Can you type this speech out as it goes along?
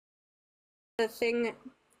The thing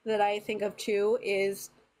that I think of too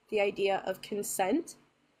is the idea of consent.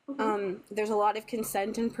 There's a lot of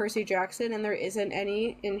consent in Percy Jackson, and there isn't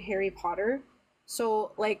any in Harry Potter.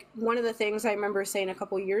 So, like, one of the things I remember saying a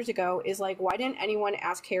couple years ago is, like, why didn't anyone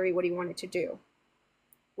ask Harry what he wanted to do?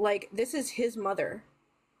 Like, this is his mother.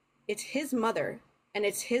 It's his mother, and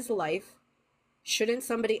it's his life. Shouldn't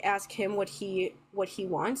somebody ask him what he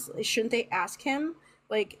wants? Shouldn't they ask him?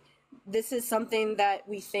 Like, this is something that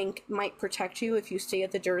we think might protect you if you stay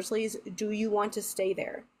at the Dursleys. Do you want to stay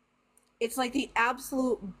there? It's like the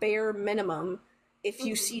absolute bare minimum if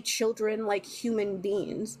you see children like human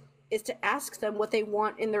beings is to ask them what they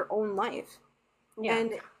want in their own life. Yeah.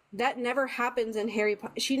 And that never happens in Harry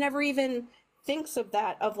Potter. She never even thinks of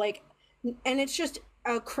that, of like, and it's just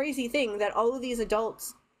a crazy thing that all of these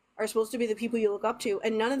adults are supposed to be the people you look up to,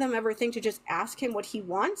 and none of them ever think to just ask him what he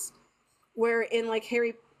wants. Where in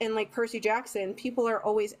like Percy Jackson, people are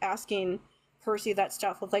always asking Percy that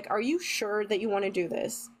stuff of like, are you sure that you want to do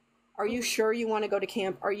this? Are you sure you want to go to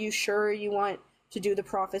camp? Are you sure you want to do the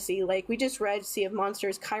prophecy? Like, we just read Sea of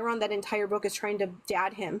Monsters. Chiron, that entire book, is trying to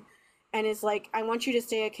dad him and is like, I want you to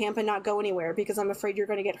stay at camp and not go anywhere because I'm afraid you're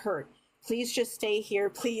going to get hurt. Please just stay here.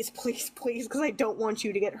 Please, please, please, because I don't want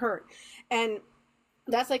you to get hurt. And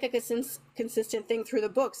that's like a consistent thing through the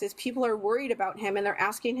books is people are worried about him and they're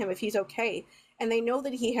asking him if he's okay. And they know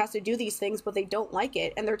that he has to do these things, but they don't like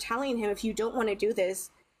it. And they're telling him, if you don't want to do this,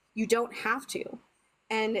 you don't have to.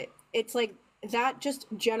 And it's like that just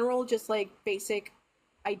general, just like basic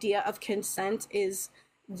idea of consent is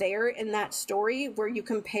there in that story where you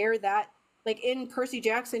compare that. Like in Percy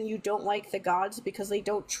Jackson, you don't like the gods because they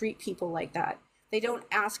don't treat people like that. They don't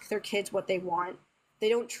ask their kids what they want. They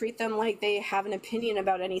don't treat them like they have an opinion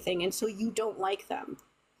about anything, and so you don't like them.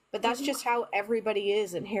 But that's just how everybody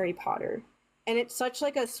is in Harry Potter. And it's such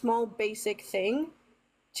like a small basic thing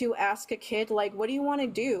to ask a kid, like, what do you want to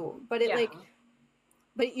do? But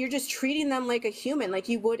but you're just treating them like a human, like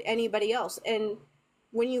you would anybody else. And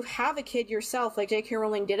when you have a kid yourself, like J.K.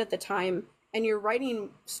 Rowling did at the time, and you're writing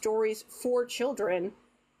stories for children,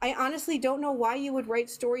 I honestly don't know why you would write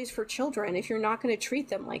stories for children if you're not going to treat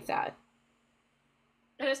them like that.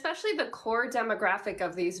 And especially the core demographic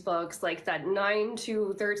of these books, like that 9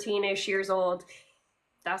 to 13-ish years old,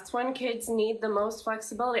 that's when kids need the most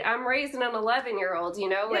flexibility. I'm raising an 11-year-old, you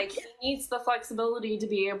know, like he needs the flexibility to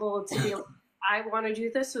be able to be, I want to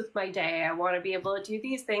do this with my day. I want to be able to do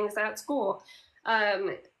these things at school.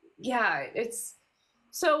 It's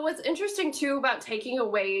so what's interesting too about taking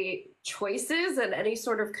away choices and any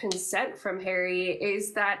sort of consent from Harry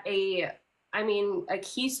is that a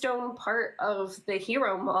keystone part of the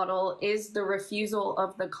hero model is the refusal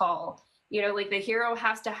of the call. You know, like the hero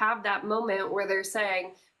has to have that moment where they're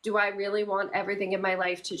saying, do I really want everything in my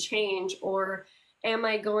life to change, or am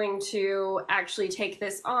I going to actually take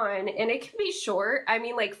this on? And it can be short. I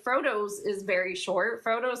mean, like Frodo's is very short.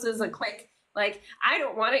 Frodo's is a quick, like, I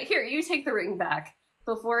don't want it. Here, you take the ring back,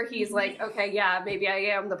 before he's like, okay, yeah, maybe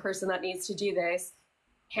I am the person that needs to do this.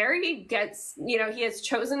 Harry gets, you know, he is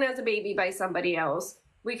chosen as a baby by somebody else.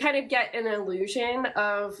 We kind of get an illusion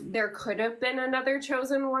of there could have been another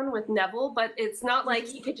chosen one with Neville, but it's not like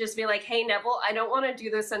he could just be like, hey, Neville, I don't want to do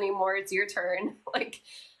this anymore. It's your turn.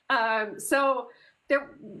 So there,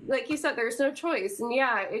 like you said, there's no choice. And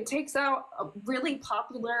yeah, it takes out a really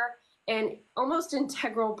popular and almost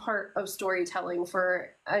integral part of storytelling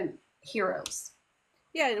for heroes.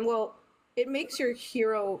 Yeah, and well, it makes your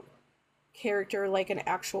hero character like an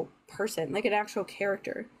actual person, like an actual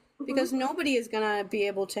character, because nobody is gonna be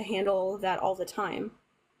able to handle that all the time.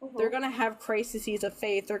 They're gonna have crises of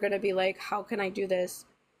faith. They're gonna be like, how can I do this?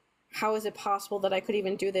 How is it possible that I could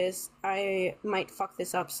even do this? I might fuck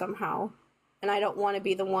this up somehow, and I don't want to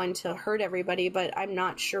be the one to hurt everybody, but I'm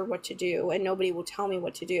not sure what to do, and nobody will tell me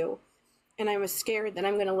what to do, and I'm scared that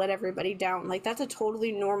I'm gonna let everybody down. Like, that's a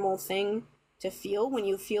totally normal thing to feel when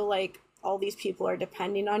you feel like all these people are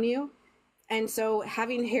depending on you. And so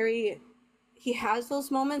having Harry, he has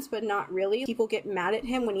those moments, but not really. People get mad at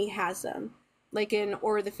him when he has them. Like in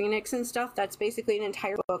Order of the Phoenix and stuff, that's basically an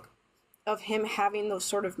entire book of him having those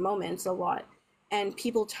sort of moments a lot. And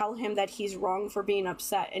people tell him that he's wrong for being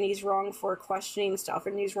upset, and he's wrong for questioning stuff,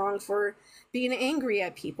 and he's wrong for being angry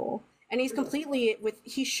at people. And he's completely,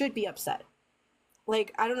 he should be upset.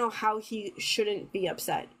 Like, I don't know how he shouldn't be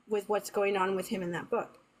upset with what's going on with him in that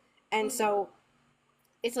book. And so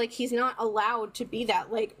it's like he's not allowed to be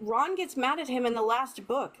that. Like, Ron gets mad at him in the last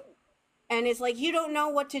book and is like, you don't know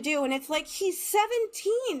what to do. And it's like, he's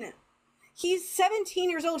 17. He's 17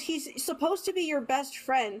 years old. He's supposed to be your best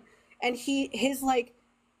friend. And his like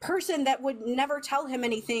person that would never tell him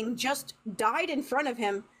anything just died in front of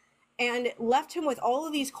him. and left him with all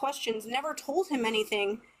of these questions, never told him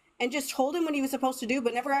anything, and just told him what he was supposed to do,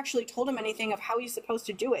 but never actually told him anything of how he's supposed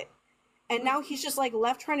to do it. And now he's just like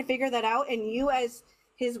left trying to figure that out, and you as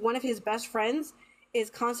his one of his best friends is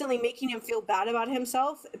constantly making him feel bad about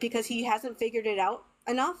himself because he hasn't figured it out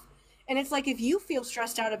enough. And it's like, if you feel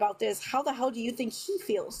stressed out about this, how the hell do you think he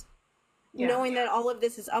feels? Yeah. Knowing that all of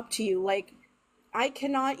this is up to you. Like, I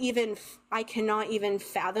cannot even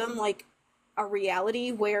fathom like a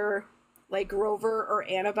reality where like Grover or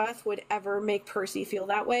Annabeth would ever make Percy feel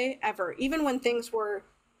that way, ever. Even when things were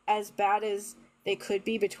as bad as they could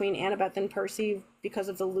be between Annabeth and Percy because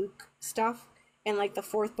of the Luke stuff and like the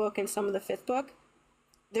 4th book and some of the 5th book,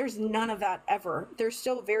 there's none of that ever. They're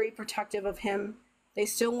still very protective of him. They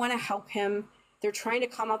still want to help him. They're trying to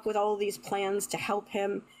come up with all of these plans to help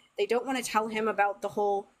him. They don't want to tell him about the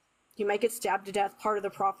whole he might get stabbed to death part of the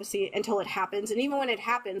prophecy until it happens. And even when it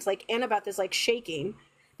happens, like Annabeth is like shaking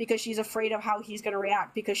because she's afraid of how he's going to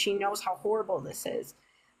react because she knows how horrible this is.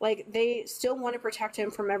 Like, they still want to protect him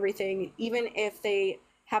from everything, even if they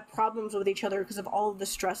have problems with each other because of all of the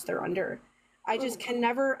stress they're under. I just can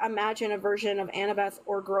never imagine a version of Annabeth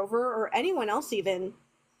or Grover or anyone else even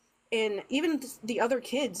the other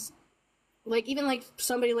kids. Like, even like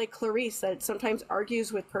somebody like Clarice that sometimes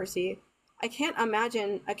argues with Percy. I can't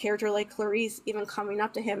imagine a character like Clarice even coming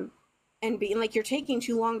up to him and being like, you're taking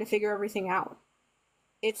too long to figure everything out.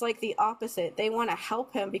 It's like the opposite. They want to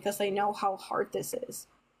help him because they know how hard this is.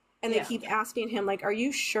 And they keep asking him, like, are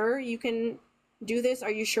you sure you can do this?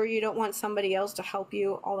 Are you sure you don't want somebody else to help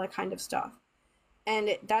you? All that kind of stuff.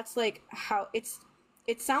 And that's like how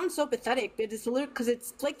it sounds so pathetic, but it's a little, because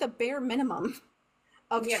it's like the bare minimum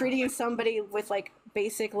of treating somebody with like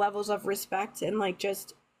basic levels of respect and like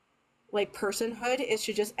just like personhood is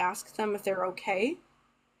to just ask them if they're okay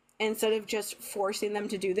instead of just forcing them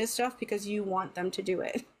to do this stuff because you want them to do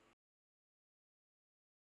it.